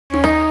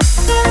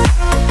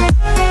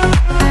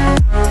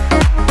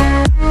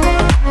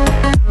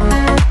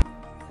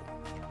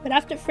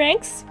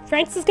Frxnx.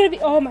 Frxnx is gonna be.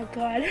 Oh my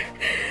god.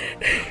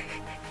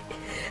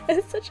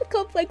 It's such a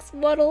complex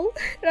model.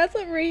 And I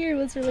thought Ryu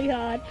was really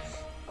hard.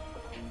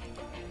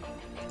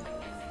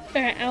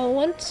 Alright, I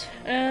want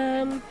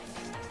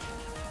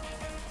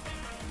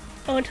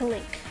a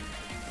link.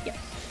 Yep.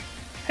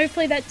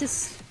 Hopefully that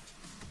just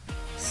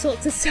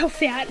sorts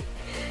itself out.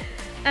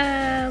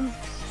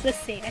 Let's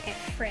see. Okay,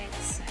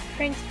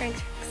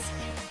 Frxnx.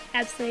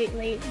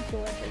 Absolutely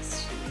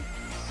gorgeous.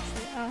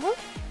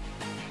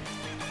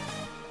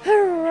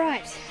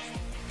 Alright.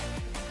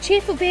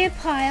 Cheerful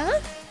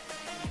vampire.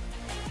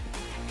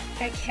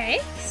 Okay,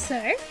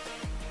 so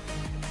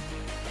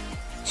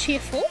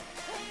cheerful.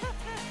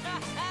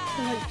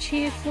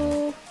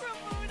 Cheerful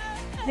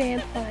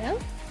vampire.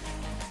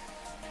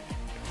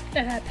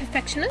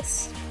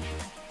 Perfectionist.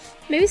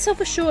 Maybe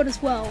self-assured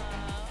as well.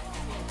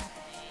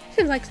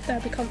 Seems like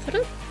they'll be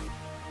confident.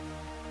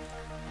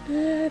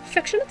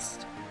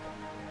 Perfectionist.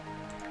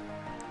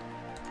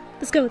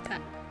 Let's go with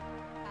that.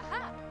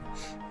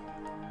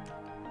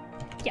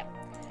 Yeah,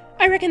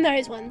 I reckon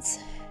those ones.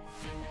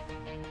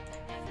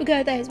 We'll go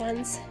with those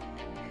ones.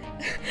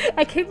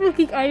 I keep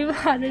looking over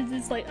and it's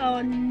just like,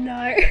 oh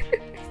no.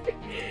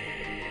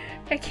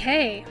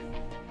 Okay.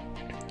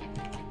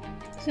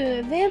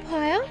 So,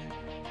 vampire.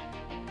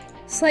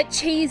 Slight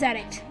cheese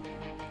addict.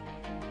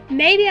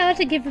 Maybe I'll have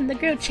to give them the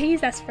grilled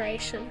cheese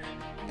aspiration.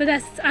 But I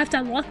have to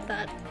unlock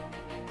that.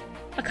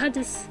 I can't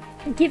just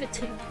give it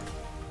to them.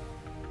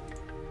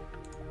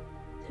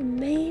 So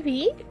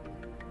maybe...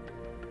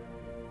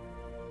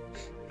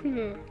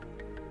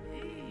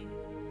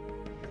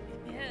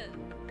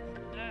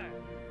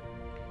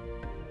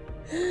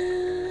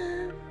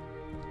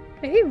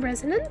 Maybe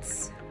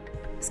resonance?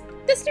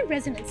 Let's do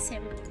resonance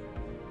sim.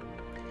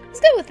 Let's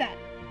go with that.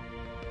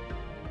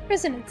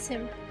 Resonance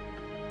sim.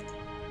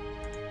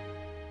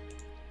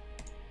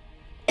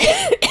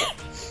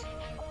 Let's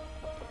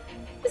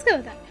go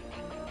with that.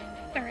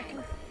 I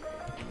reckon.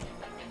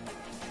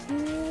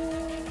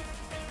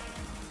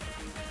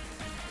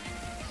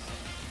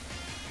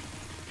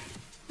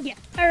 Yeah,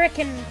 I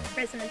reckon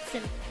resonance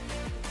sim.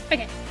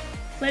 Okay,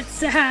 let's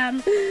start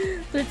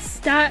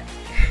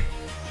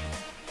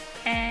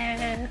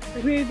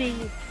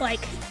removing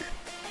like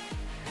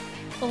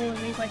all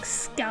of these like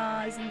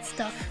scars and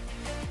stuff.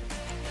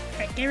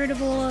 Right, get rid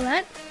of all of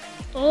that.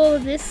 All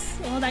of this,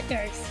 all that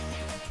goes.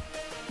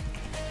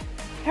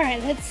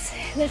 Alright, let's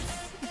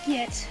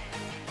get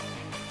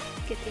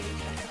the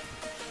image back up.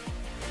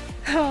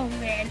 Oh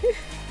man.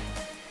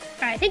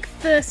 Alright, I think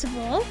first of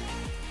all,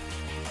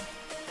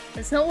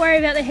 let's not worry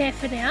about the hair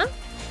for now.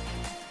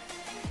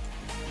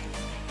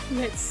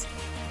 Let's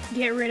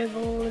get rid of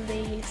all of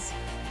these.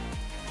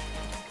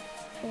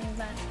 All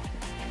that.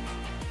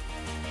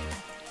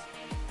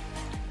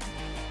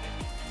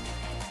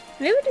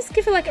 Maybe we'll just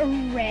give it like a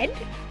red.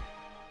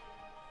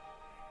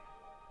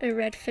 A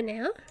red for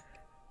now.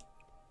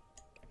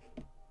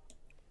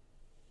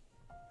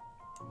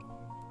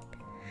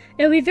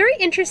 It'll be very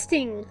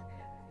interesting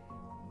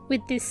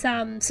with this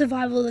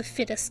survival of the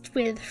fittest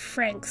with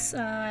Frank's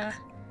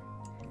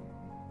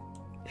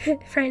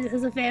Frank's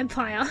as a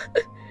vampire.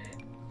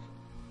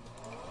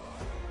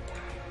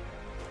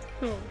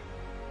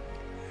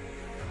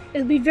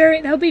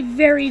 That'll be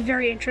very,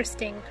 very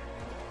interesting.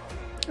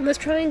 And let's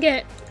try and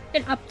get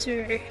an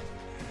up-to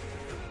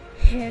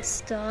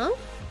hairstyle.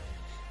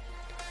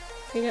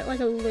 We get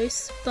like a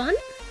loose bun.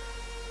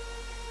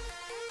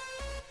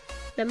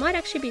 That might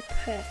actually be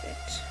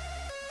perfect.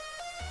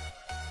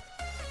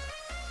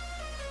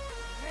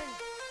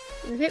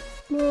 A bit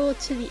more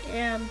to the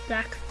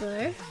back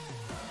though.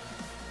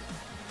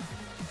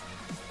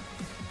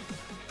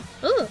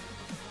 Ooh.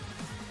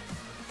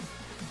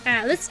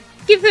 Alright, let's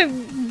give her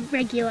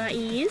regular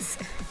ears.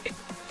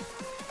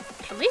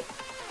 Can we?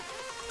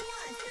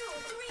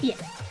 Yeah.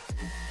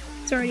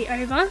 It's already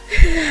over.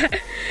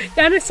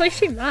 Honestly,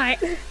 she might.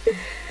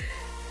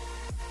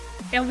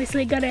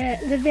 Obviously got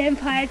the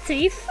vampire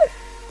teeth.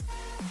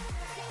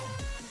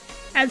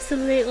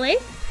 Absolutely.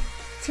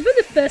 It's probably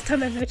the first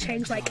time I've ever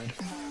changed like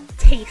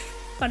teeth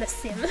on a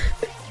sim.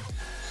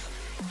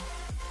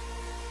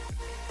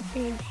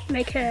 And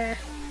make her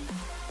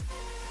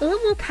a little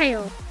more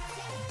pale.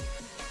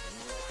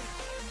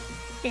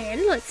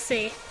 And let's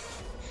see.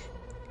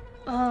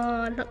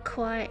 Oh, not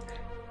quite.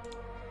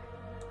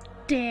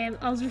 Damn,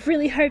 I was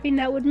really hoping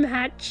that would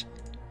match.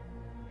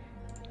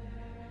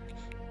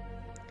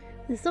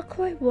 It's not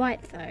quite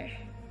white though.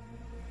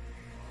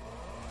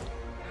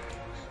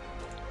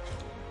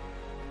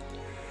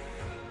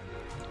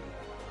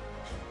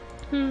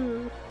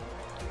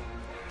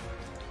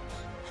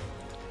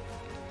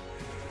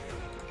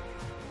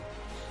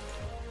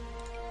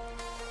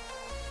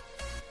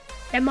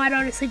 That might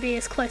honestly be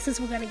as close as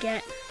we're gonna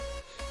get.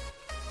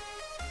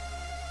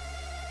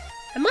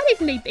 It might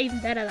even be even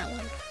better, that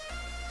one.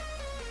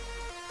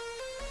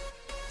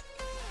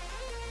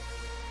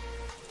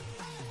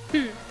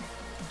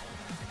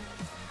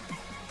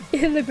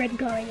 The red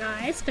glowing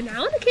eyes, but now I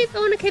want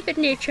to keep it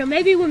neutral.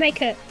 Maybe we'll make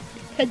her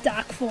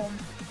dark form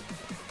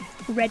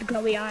red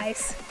glowy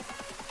eyes.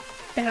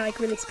 They're like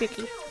really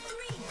spooky.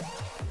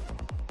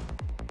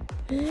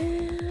 I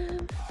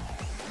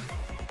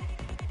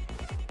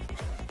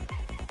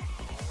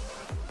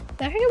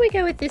reckon we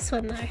go with this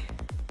one though.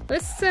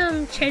 Let's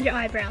change your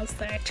eyebrows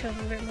though to a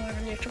little bit more of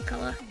a neutral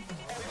colour.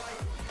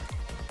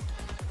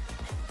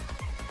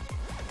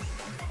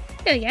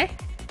 There we go.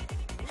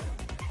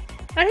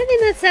 I don't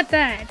think that's that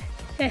bad.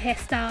 Her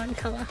hairstyle and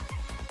colour.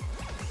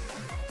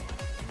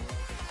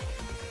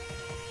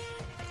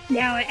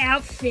 Now her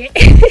outfit.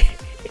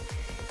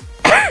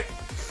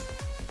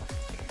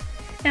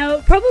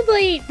 Now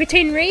probably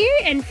between Ryu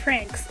and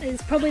Frxnx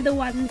is probably the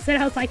ones that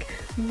I was like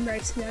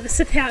most nervous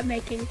about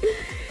making.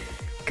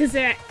 Because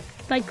they're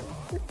like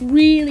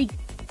really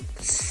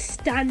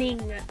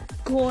stunning,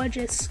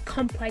 gorgeous,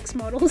 complex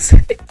models.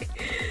 And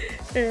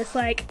it's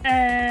like,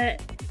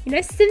 you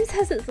know, Sims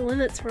has its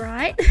limits,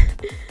 right?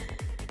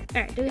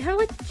 Alright, do we have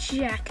like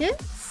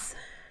jackets?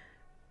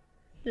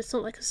 Just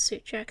not like a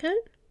suit jacket.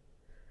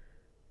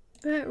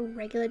 A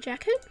regular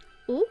jacket?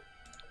 Ooh.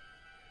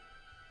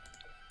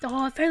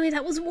 Oh, if only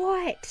that was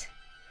white.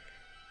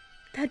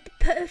 That'd be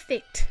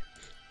perfect.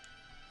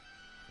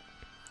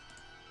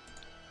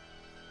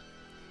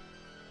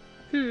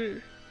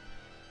 I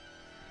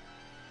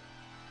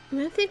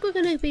don't think we're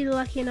gonna be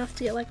lucky enough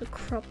to get like a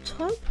crop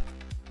top.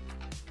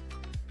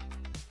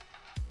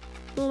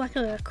 Or like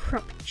a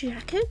crop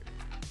jacket.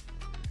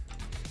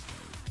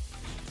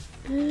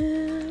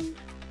 So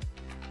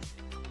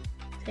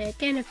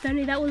again, if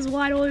only that was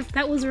white or if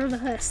that was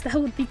reversed, that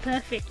would be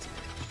perfect.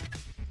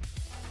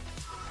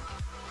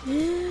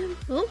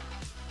 Oh.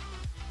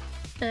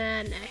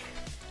 No.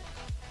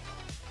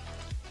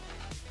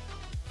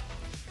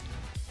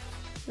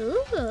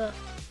 Ooh.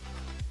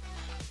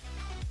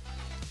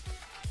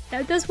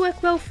 That does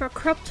work well for a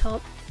crop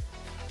top.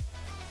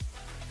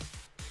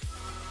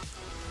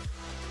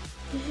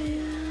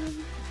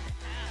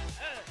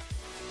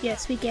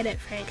 Yes, we get it,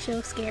 Frank.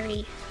 You're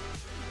scary.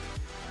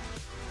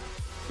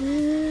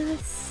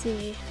 Let's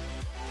see.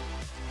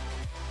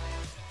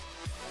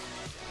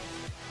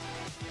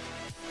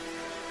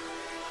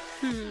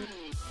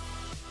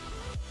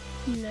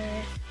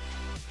 No.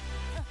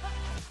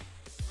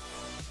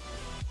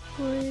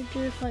 What do we do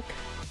if like...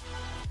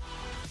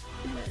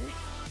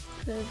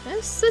 No.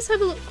 Let's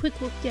have a quick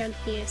look down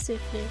here, see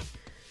if we've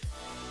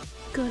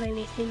got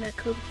anything that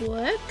could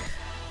work.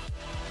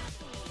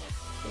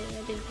 Yeah,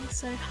 I didn't think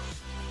so.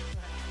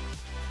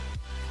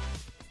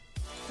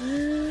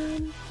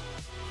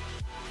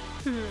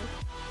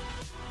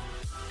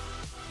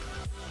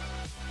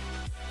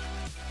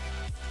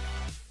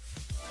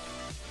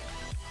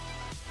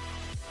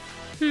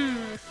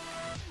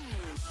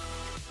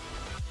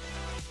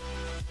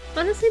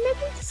 Honestly, maybe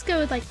we'll just go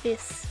with like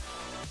this.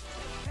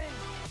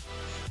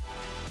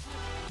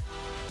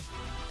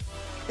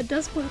 It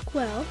does work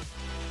well.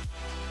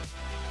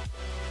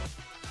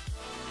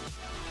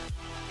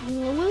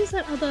 What was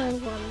that other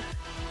one?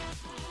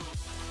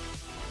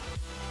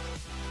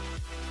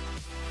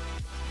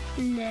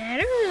 Nah, I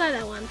don't really like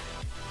that one.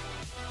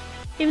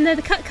 Even though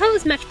the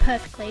colours match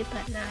perfectly,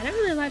 but nah, I don't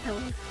really like that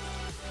one.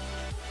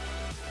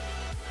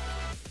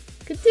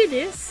 Could do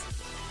this.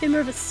 Bit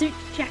more of a suit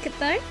jacket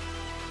though.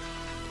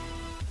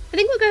 I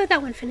think we'll go with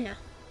that one for now.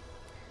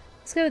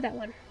 Let's go with that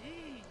one.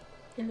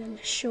 And then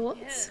the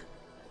shorts.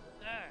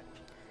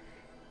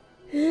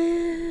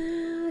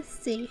 Let's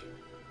see.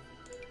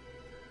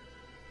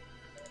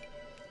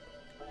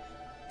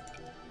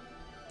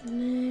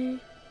 No.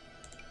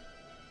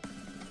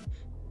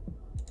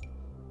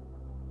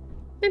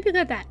 Maybe we'll go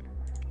with that.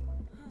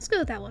 Let's go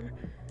with that one.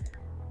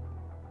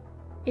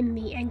 In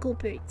the ankle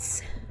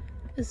boots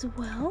as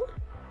well.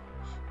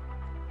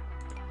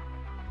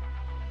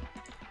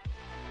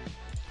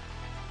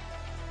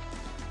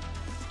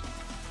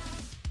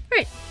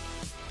 Right.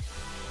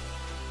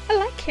 I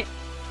like it.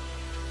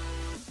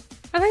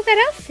 I like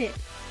that outfit.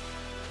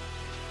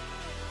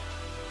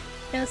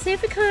 Now see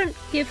if we can't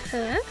give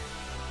her.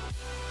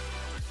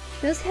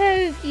 She does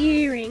have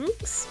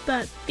earrings,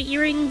 but the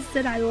earrings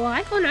that I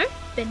like, oh no,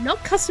 they're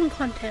not custom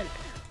content.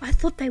 I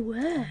thought they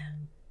were.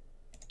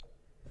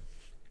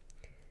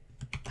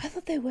 I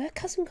thought they were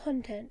custom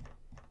content.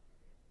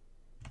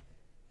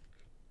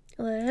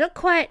 Well, they're not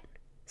quite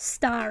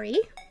starry.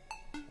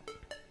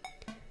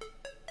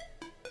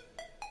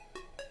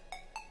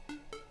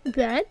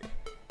 But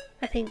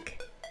I think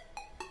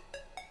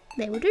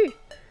they will do.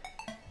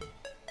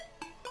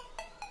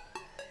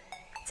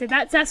 So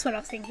that's what I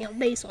was thinking of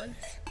these ones.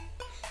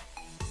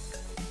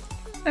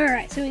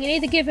 Alright, so we can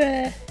either give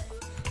her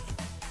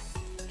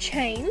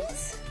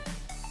chains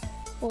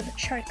or the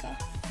choker. I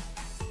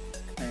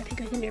don't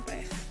think I can do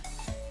both.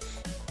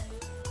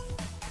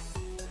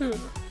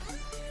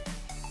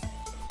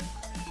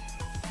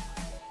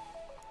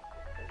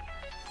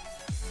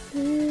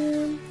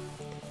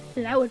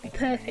 That would be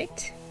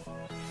perfect.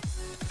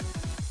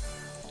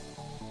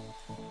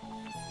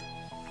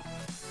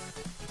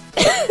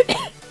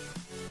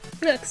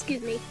 Oh,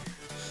 excuse me.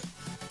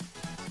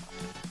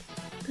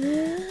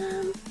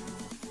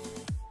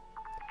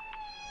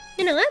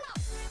 You know what?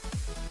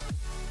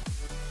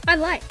 I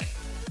like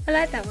I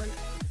like that one.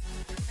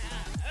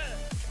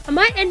 I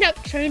might end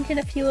up changing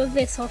a few of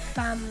this off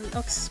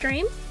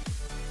stream,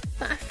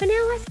 but for now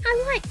I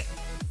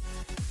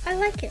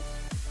like it.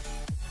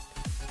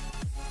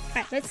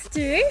 Alright, let's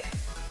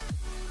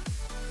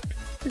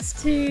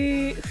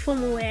do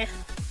formal wear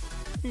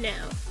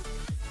now.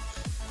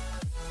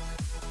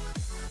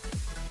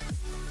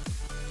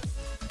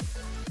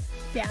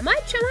 Yeah, I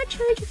might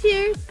change a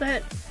few,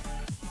 but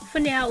for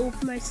now it will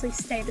mostly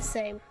stay the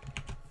same.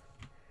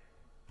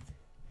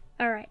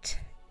 Alright.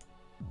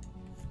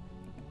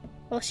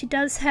 Well, she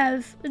does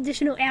have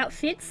additional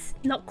outfits,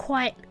 not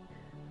quite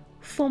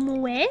formal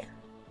wear.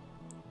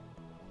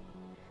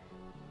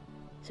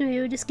 So maybe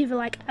we'll just give her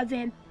like a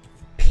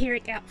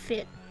vampiric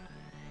outfit.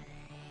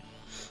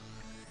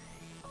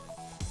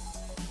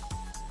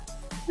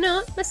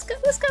 No, let's go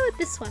with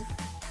this one.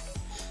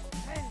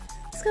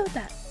 Let's go with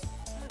that.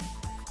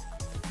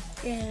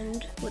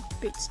 And what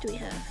boots do we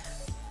have?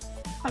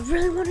 I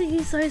really want to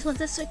use those ones,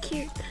 they're so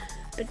cute.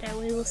 But no,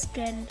 we will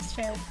stay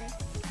away.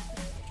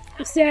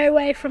 We'll stay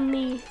away from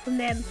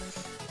them.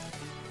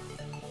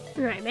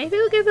 Alright, maybe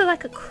we'll give her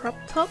like a crop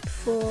top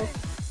for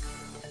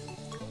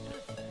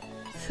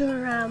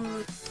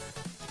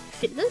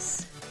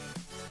fitness.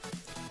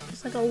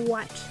 Just like a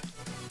white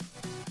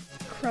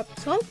crop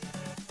top.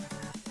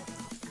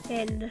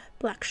 And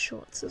black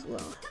shorts as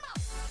well.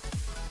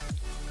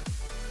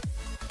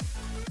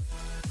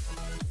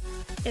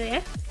 There we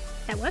go.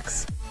 That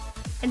works.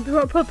 And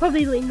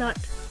probably not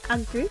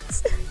Ugg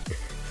boots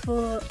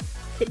for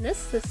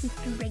fitness. This is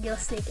regular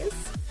sneakers.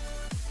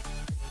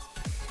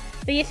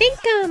 But you think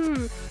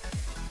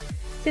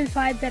Sims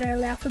 5 better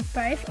allow for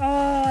both?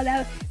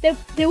 Oh,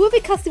 there will be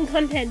custom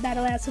content that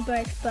allows for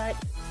both, but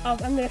I'm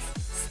gonna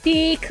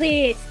steer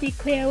clear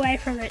away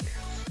from it.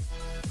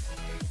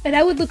 But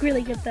that would look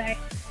really good though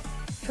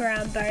for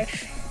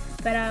both.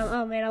 But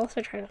oh man, I'm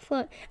also trying to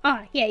float.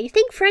 Oh yeah, you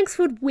think Frxnx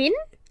would win?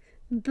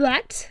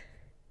 But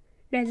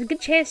there's a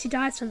good chance she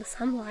dies from the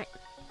sunlight.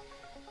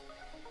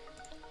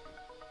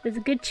 There's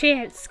a good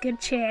chance,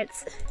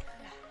 Alright,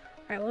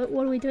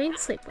 what are we doing?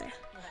 Sleepwear.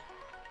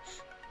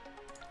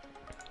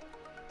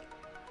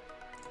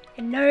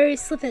 And no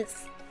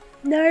slippers.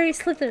 No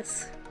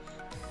slippers.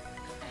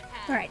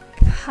 Alright,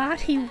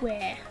 party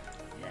wear.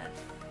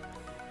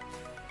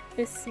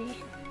 Let's see.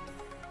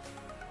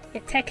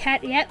 Yeah, tech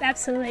hat, yep,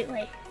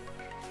 absolutely.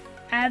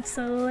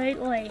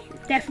 Absolutely.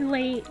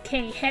 Definitely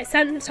key.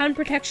 Sun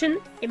protection,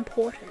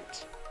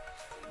 important.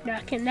 No,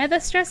 I can never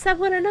stress that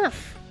one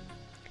enough.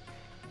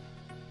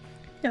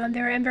 No, I'm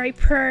very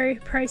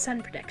pro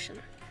sun protection.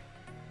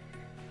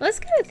 Let's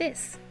go with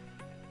this.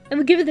 And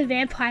we'll give her the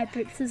vampire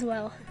boots as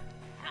well.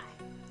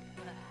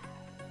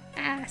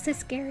 Ah, so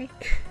scary.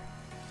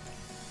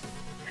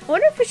 I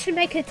wonder if we should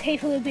make her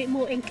teeth a little bit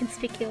more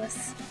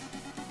inconspicuous.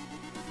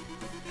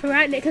 For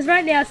right now, because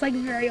right now it's like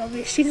very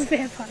obvious she's a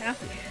vampire.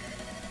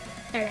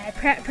 I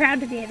don't know, proud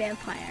to be a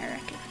vampire, I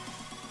reckon.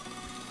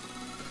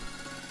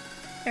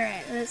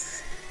 Alright,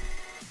 let's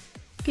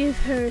give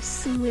her a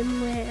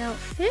swimwear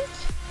outfit.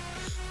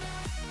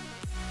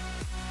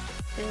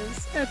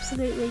 It's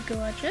absolutely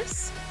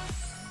gorgeous.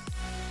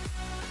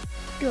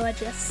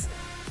 Gorgeous.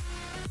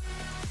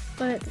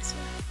 What about this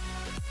one?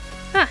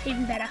 Ah,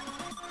 even better.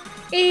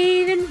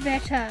 Even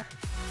better.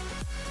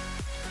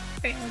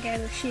 Alright, I'll go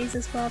with shoes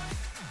as well.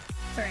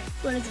 Alright,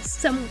 what is this?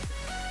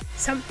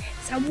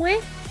 Somewhere?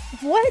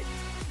 What?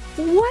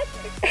 What?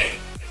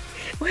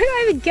 Where do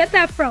I even get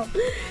that from?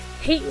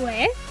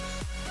 Heatwear?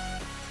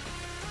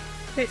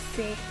 Let's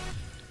see.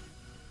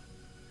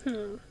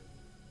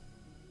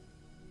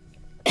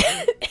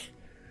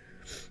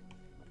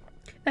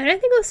 I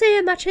don't think we'll see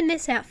her much in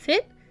this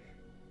outfit,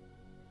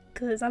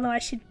 because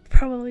otherwise she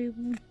probably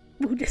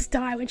will just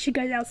die when she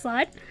goes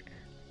outside.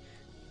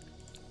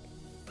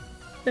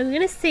 But we're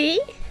gonna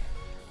see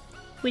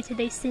which of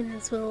these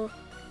Sims will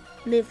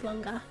live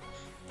longer.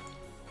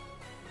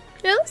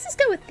 Now let's just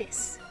go with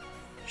this.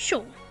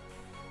 Sure.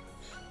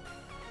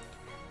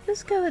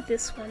 Let's go with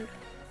this one.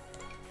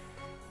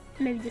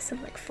 Maybe just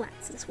some like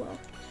flats as well.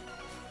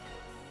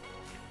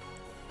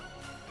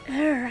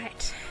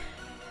 Alright.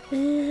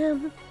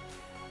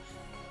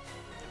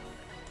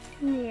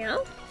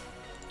 Now.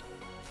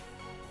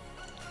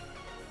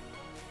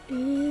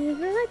 Do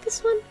I like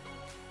this one?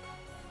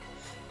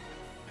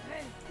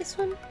 This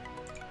one?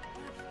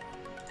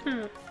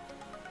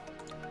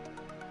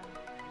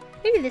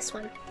 Maybe this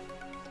one. A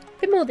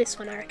bit more this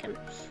one, I reckon.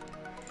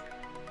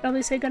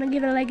 Obviously gonna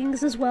give her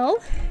leggings as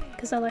well,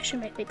 because otherwise she'll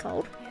make me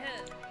cold.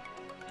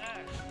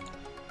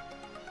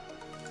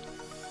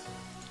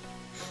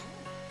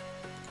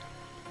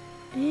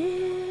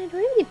 And do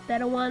we have any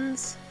better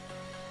ones?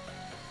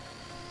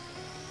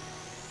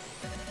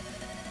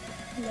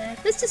 No,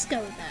 let's just go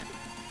with that.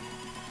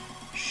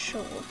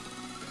 Sure.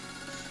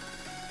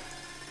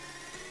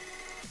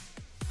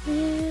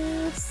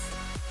 Yes.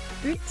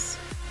 Boots.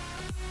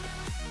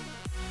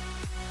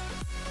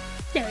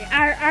 There we go.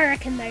 I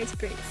reckon those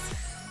boots.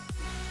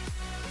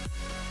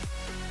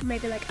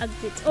 Maybe like Ugg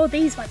boots. Oh,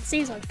 these ones.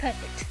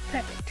 Perfect.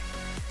 Perfect.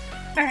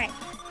 Alright.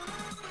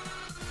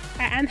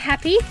 I'm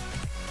happy.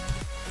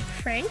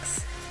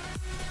 Frxnx.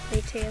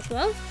 Me too as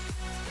well.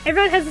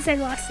 Everyone has the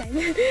same last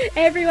name.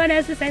 Everyone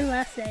has the same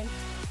last name.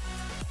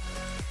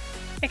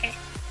 Okay.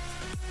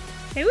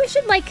 Maybe we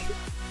should like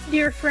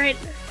nerfed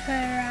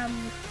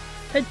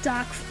her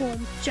dark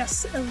form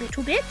just a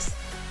little bit.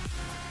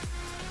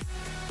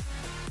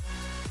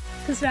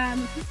 Because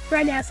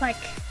right now it's like,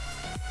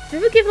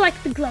 maybe we'll give her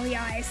like the glowy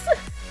eyes.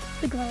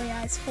 The glowy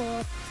eyes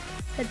for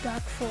her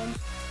dark form.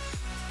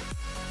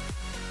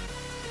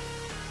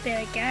 There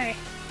we go.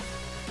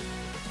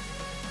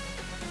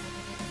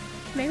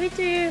 Maybe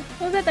do,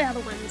 what about the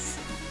other ones?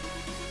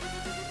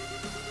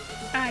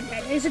 Ah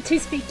no, those are too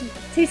spooky.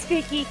 Too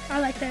spooky. I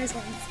like those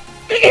ones.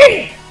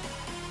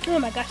 Oh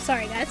my gosh,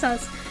 sorry guys, I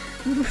was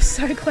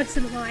so close to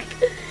the mic.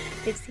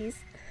 Oopsies.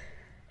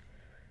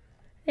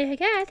 There we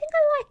go, I think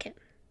I like it.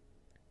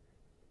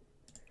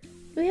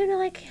 We have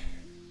like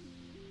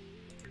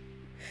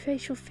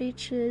facial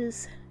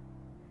features.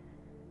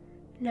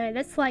 No,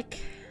 that's like,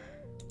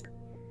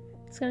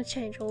 it's gonna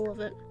change all of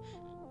it.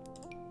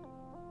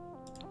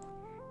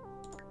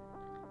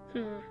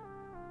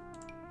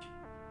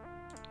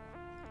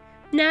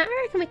 Nah,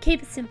 I reckon we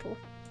keep it simple.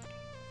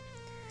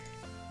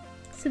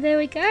 So there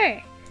we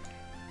go.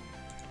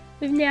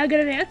 We've now got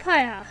a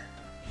vampire.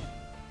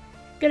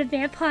 Got a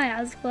vampire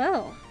as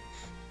well.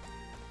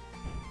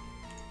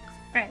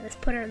 Alright, let's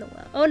put her in the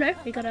world. Oh no,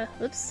 we gotta,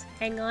 oops,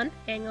 hang on.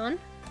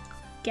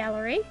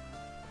 Gallery.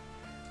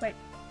 Wait,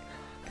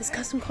 there's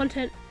custom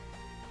content.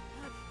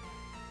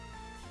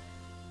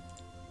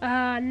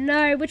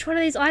 No, which one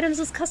of these items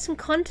was custom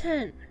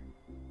content?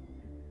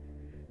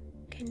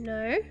 Okay,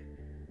 no.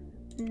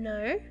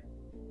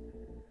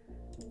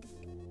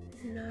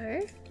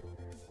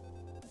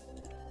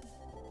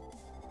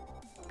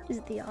 Is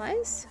it the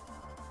eyes?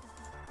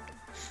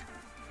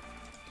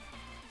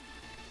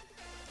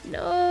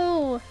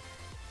 No!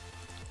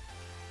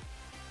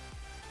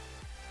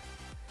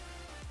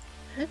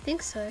 I don't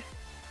think so.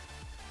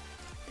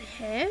 The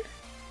hair?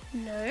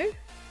 No.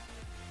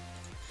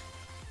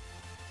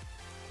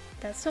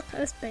 That's not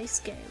a base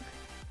game.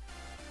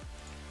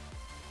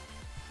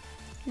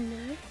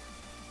 No.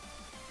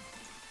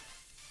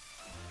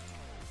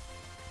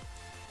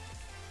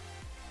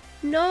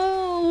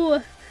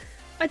 No!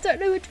 I don't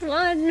know which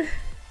one!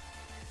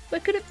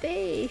 Where could it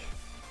be?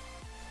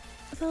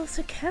 I thought I was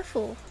so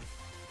careful.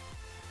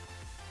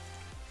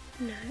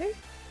 No.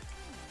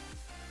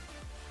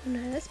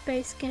 No, that's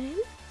base game.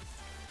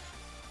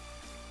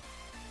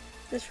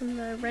 That's from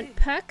the rent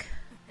pack.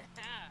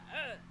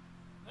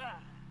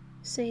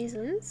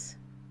 Seasons.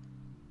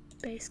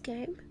 Base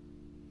game.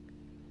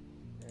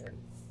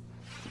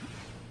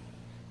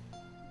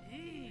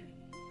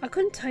 I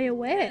couldn't tell you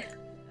where.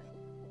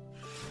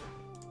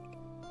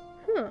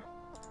 Huh.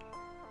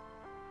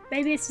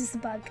 Maybe it's just a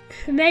bug.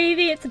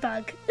 Maybe it's a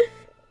bug.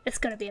 It's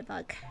gotta be a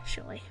bug,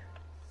 surely.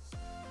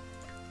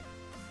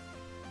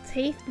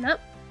 Teeth? Nope.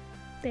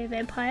 They're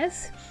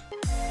vampires.